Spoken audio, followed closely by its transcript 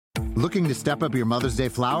Looking to step up your Mother's Day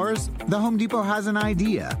flowers? The Home Depot has an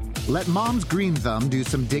idea. Let Mom's Green Thumb do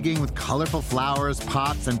some digging with colorful flowers,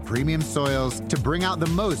 pots, and premium soils to bring out the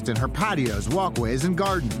most in her patios, walkways, and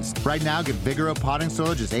gardens. Right now, get Vigoro potting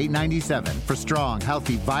soil just $8.97 for strong,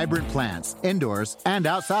 healthy, vibrant plants, indoors and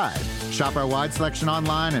outside. Shop our wide selection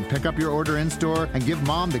online and pick up your order in-store and give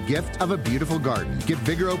Mom the gift of a beautiful garden. Get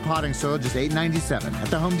Vigoro potting soil just $8.97 at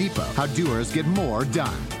the Home Depot. How doers get more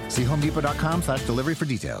done. See homedepot.com/delivery for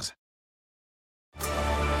details.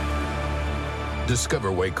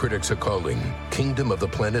 Discover why critics are calling Kingdom of the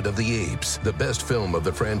Planet of the Apes the best film of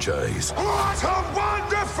the franchise. What a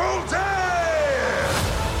wonderful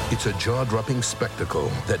day! It's a jaw-dropping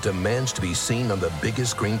spectacle that demands to be seen on the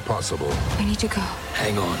biggest screen possible. I need to go.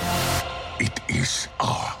 Hang on. It is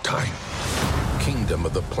our time. Kingdom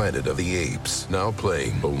of the Planet of the Apes, now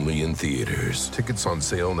playing only in theaters. Tickets on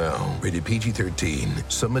sale now. Rated PG-13.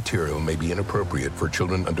 Some material may be inappropriate for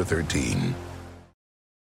children under 13.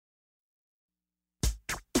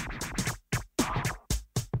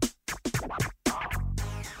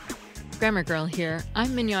 Grammar Girl here.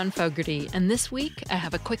 I'm Mignon Fogarty, and this week I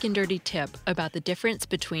have a quick and dirty tip about the difference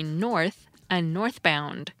between north and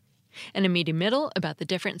northbound, and a meaty middle about the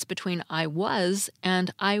difference between I was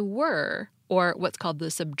and I were, or what's called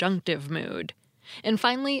the subjunctive mood, and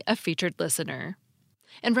finally a featured listener.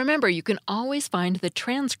 And remember, you can always find the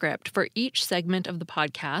transcript for each segment of the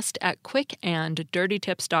podcast at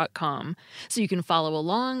quickanddirtytips.com, so you can follow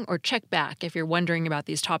along or check back if you're wondering about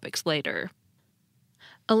these topics later.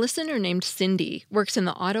 A listener named Cindy works in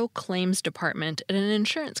the auto claims department at an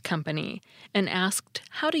insurance company and asked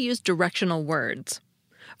how to use directional words.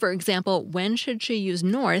 For example, when should she use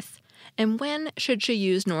north and when should she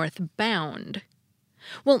use northbound?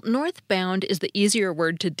 Well, northbound is the easier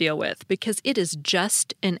word to deal with because it is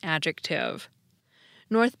just an adjective.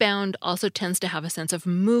 Northbound also tends to have a sense of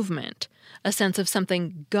movement, a sense of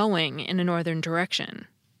something going in a northern direction.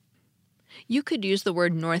 You could use the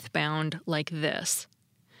word northbound like this.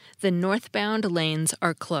 The northbound lanes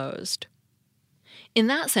are closed. In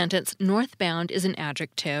that sentence, northbound is an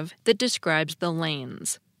adjective that describes the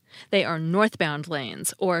lanes. They are northbound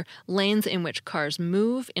lanes, or lanes in which cars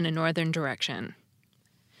move in a northern direction.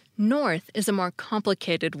 North is a more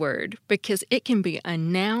complicated word because it can be a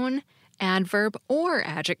noun, adverb, or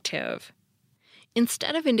adjective.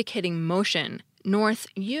 Instead of indicating motion, north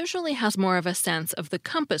usually has more of a sense of the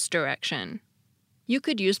compass direction. You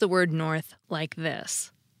could use the word north like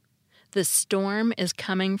this. The storm is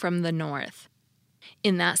coming from the north.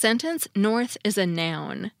 In that sentence, north is a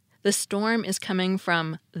noun. The storm is coming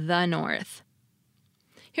from the north.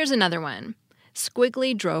 Here's another one.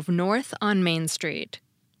 Squiggly drove north on Main Street.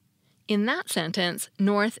 In that sentence,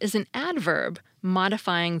 north is an adverb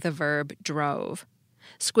modifying the verb drove.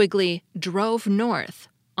 Squiggly drove north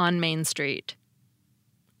on Main Street.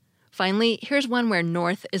 Finally, here's one where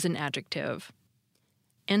north is an adjective.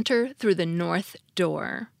 Enter through the north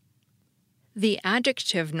door. The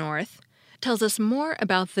adjective north tells us more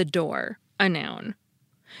about the door, a noun.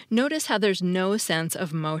 Notice how there's no sense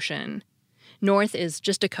of motion. North is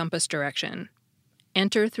just a compass direction.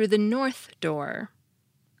 Enter through the north door.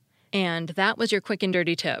 And that was your quick and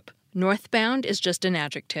dirty tip. Northbound is just an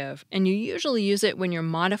adjective, and you usually use it when you're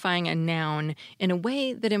modifying a noun in a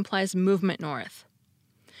way that implies movement north.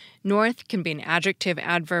 North can be an adjective,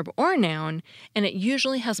 adverb, or noun, and it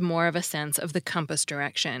usually has more of a sense of the compass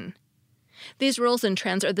direction. These rules and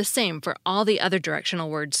trends are the same for all the other directional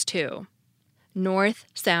words, too. North,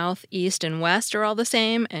 south, east, and west are all the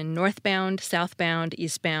same, and northbound, southbound,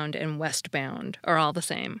 eastbound, and westbound are all the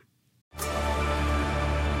same.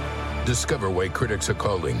 Discover why critics are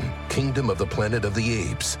calling Kingdom of the Planet of the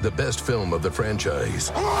Apes the best film of the franchise.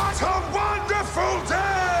 What a wonderful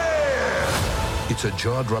day! It's a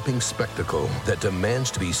jaw-dropping spectacle that demands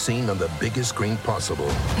to be seen on the biggest screen possible.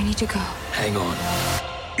 I need to go. Hang on.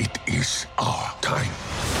 It is our time.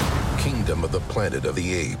 Kingdom of the Planet of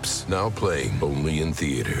the Apes, now playing only in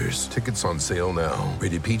theaters. Tickets on sale now.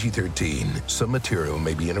 Rated PG-13. Some material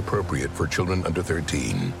may be inappropriate for children under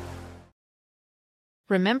 13.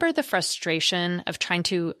 Remember the frustration of trying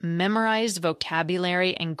to memorize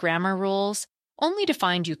vocabulary and grammar rules, only to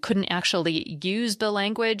find you couldn't actually use the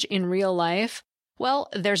language in real life? Well,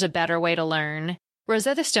 there's a better way to learn.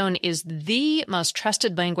 Rosetta Stone is the most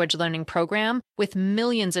trusted language learning program with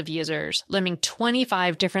millions of users learning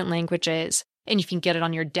 25 different languages, and you can get it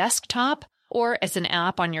on your desktop or as an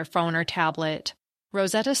app on your phone or tablet.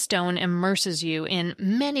 Rosetta Stone immerses you in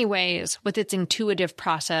many ways with its intuitive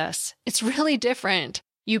process. It's really different.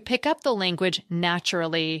 You pick up the language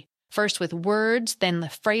naturally, first with words, then the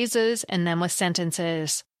phrases, and then with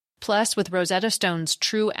sentences. Plus, with Rosetta Stone's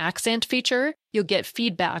True Accent feature, you'll get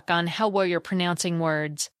feedback on how well you're pronouncing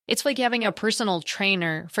words. It's like having a personal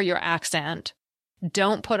trainer for your accent.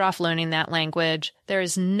 Don't put off learning that language. There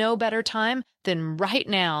is no better time than right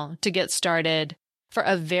now to get started. For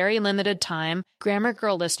a very limited time, Grammar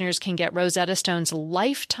Girl listeners can get Rosetta Stone's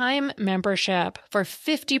lifetime membership for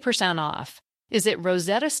 50% off. Visit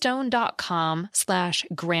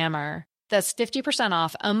rosettastone.com/grammar. That's 50%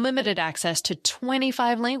 off unlimited access to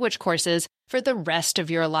 25 language courses for the rest of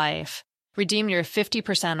your life. Redeem your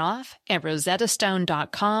 50% off at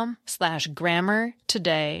rosettastone.com/grammar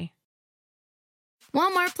today.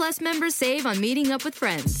 Walmart Plus members save on meeting up with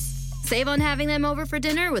friends. Save on having them over for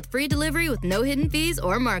dinner with free delivery with no hidden fees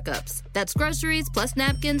or markups. That's groceries, plus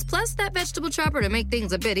napkins, plus that vegetable chopper to make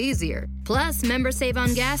things a bit easier. Plus, members save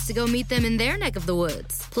on gas to go meet them in their neck of the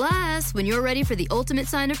woods. Plus, when you're ready for the ultimate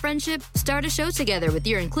sign of friendship, start a show together with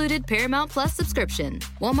your included Paramount Plus subscription.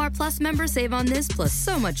 Walmart Plus members save on this plus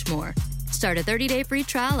so much more. Start a 30-day free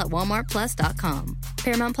trial at walmartplus.com.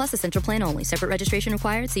 Paramount Plus Essential Plan only. Separate registration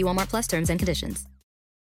required. See Walmart Plus terms and conditions.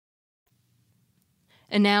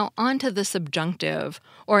 And now on to the subjunctive,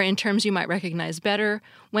 or in terms you might recognize better,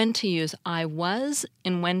 when to use I was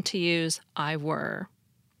and when to use I were.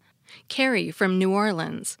 Carrie from New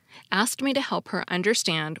Orleans asked me to help her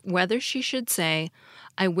understand whether she should say,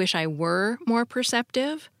 I wish I were more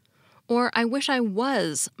perceptive, or I wish I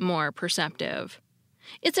was more perceptive.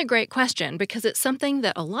 It's a great question because it's something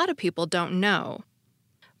that a lot of people don't know.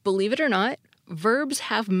 Believe it or not, verbs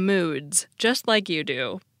have moods, just like you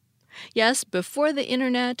do. Yes, before the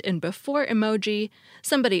internet and before emoji,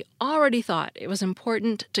 somebody already thought it was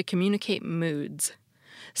important to communicate moods.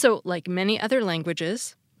 So, like many other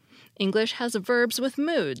languages, English has verbs with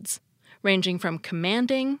moods, ranging from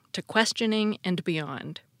commanding to questioning and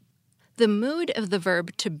beyond. The mood of the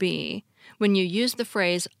verb to be, when you use the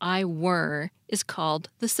phrase I were, is called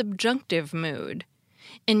the subjunctive mood.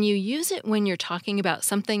 And you use it when you're talking about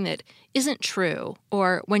something that isn't true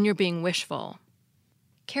or when you're being wishful.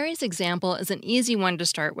 Carrie's example is an easy one to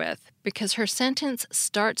start with because her sentence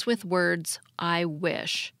starts with words, I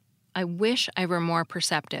wish. I wish I were more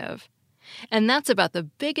perceptive. And that's about the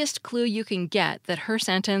biggest clue you can get that her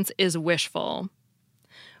sentence is wishful.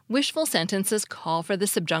 Wishful sentences call for the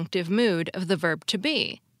subjunctive mood of the verb to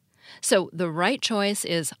be. So the right choice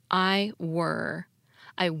is I were.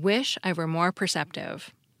 I wish I were more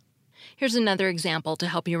perceptive. Here's another example to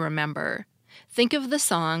help you remember. Think of the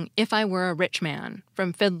song If I Were a Rich Man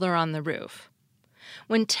from Fiddler on the Roof.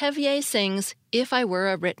 When Tevye sings If I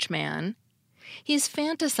Were a Rich Man, he's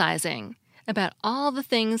fantasizing about all the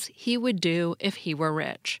things he would do if he were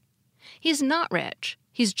rich. He's not rich,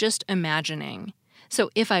 he's just imagining. So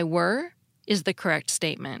if I were is the correct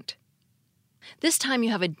statement. This time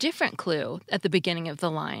you have a different clue at the beginning of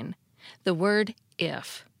the line, the word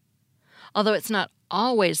if. Although it's not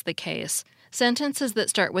always the case, sentences that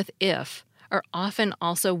start with if are often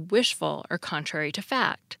also wishful or contrary to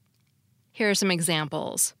fact. Here are some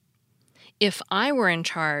examples. If I were in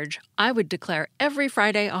charge, I would declare every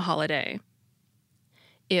Friday a holiday.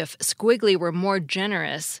 If Squiggly were more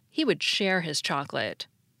generous, he would share his chocolate.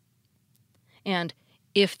 And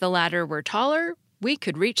if the ladder were taller, we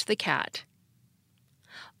could reach the cat.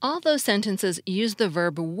 All those sentences use the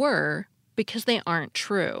verb were because they aren't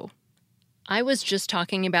true. I was just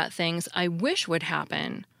talking about things I wish would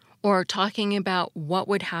happen, or talking about what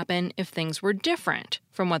would happen if things were different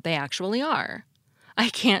from what they actually are. I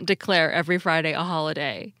can't declare every Friday a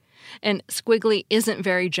holiday. And Squiggly isn't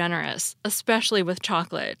very generous, especially with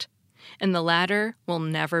chocolate. And the ladder will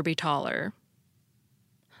never be taller.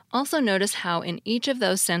 Also notice how in each of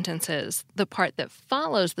those sentences, the part that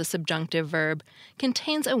follows the subjunctive verb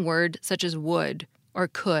contains a word such as would or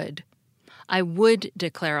could. I would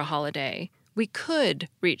declare a holiday. We could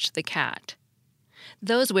reach the cat.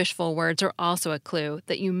 Those wishful words are also a clue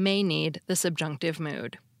that you may need the subjunctive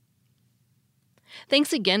mood.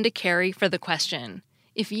 Thanks again to Carrie for the question.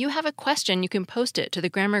 If you have a question, you can post it to the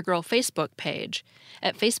Grammar Girl Facebook page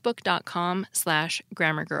at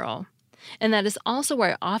facebook.com/grammargirl. And that is also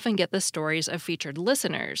where I often get the stories of featured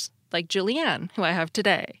listeners, like Julianne, who I have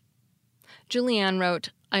today. Julianne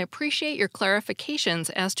wrote, I appreciate your clarifications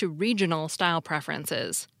as to regional style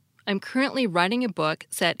preferences. I'm currently writing a book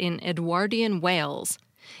set in Edwardian Wales,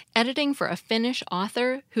 editing for a Finnish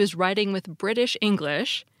author who's writing with British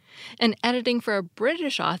English, and editing for a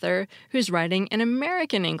British author who's writing in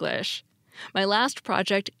American English. My last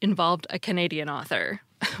project involved a Canadian author.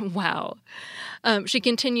 Wow. She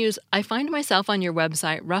continues, I find myself on your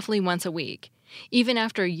website roughly once a week, even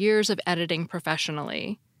after years of editing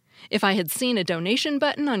professionally. If I had seen a donation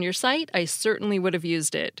button on your site, I certainly would have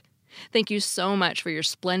used it. Thank you so much for your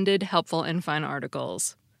splendid, helpful, and fun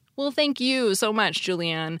articles. Well, thank you so much,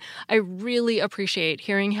 Julianne. I really appreciate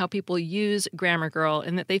hearing how people use Grammar Girl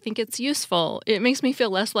and that they think it's useful. It makes me feel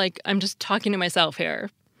less like I'm just talking to myself here.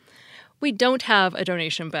 We don't have a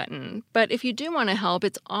donation button, but if you do want to help,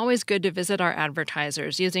 it's always good to visit our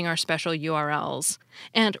advertisers using our special URLs.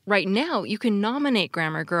 And right now, you can nominate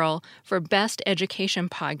Grammar Girl for Best Education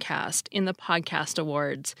Podcast in the Podcast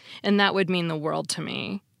Awards, and that would mean the world to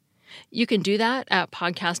me. You can do that at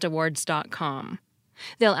podcastawards.com.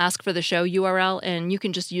 They'll ask for the show URL, and you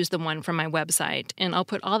can just use the one from my website, and I'll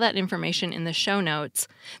put all that information in the show notes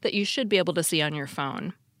that you should be able to see on your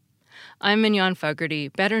phone. I'm Mignon Fogarty,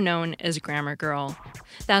 better known as Grammar Girl.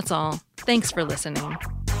 That's all. Thanks for listening.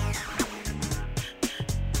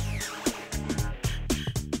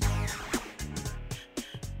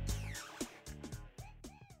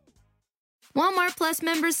 Walmart Plus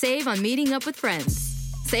members save on meeting up with friends.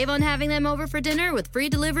 Save on having them over for dinner with free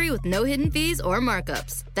delivery with no hidden fees or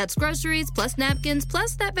markups. That's groceries, plus napkins,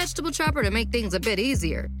 plus that vegetable chopper to make things a bit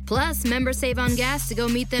easier. Plus, members save on gas to go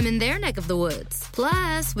meet them in their neck of the woods.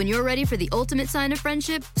 Plus, when you're ready for the ultimate sign of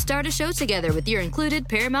friendship, start a show together with your included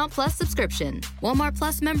Paramount Plus subscription. Walmart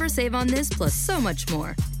Plus members save on this plus so much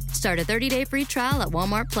more. Start a 30-day free trial at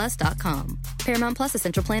walmartplus.com. Paramount Plus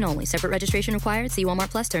Essential Plan only. Separate registration required. See Walmart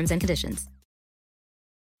Plus terms and conditions.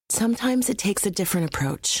 Sometimes it takes a different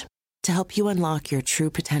approach to help you unlock your true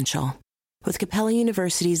potential. With Capella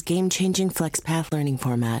University's game-changing FlexPath learning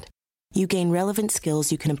format, you gain relevant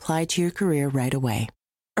skills you can apply to your career right away.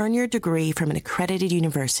 Earn your degree from an accredited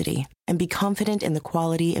university and be confident in the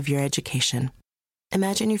quality of your education.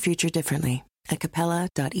 Imagine your future differently at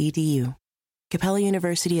capella.edu. Capella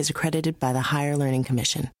University is accredited by the Higher Learning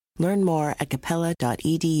Commission. Learn more at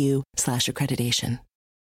capella.edu/accreditation.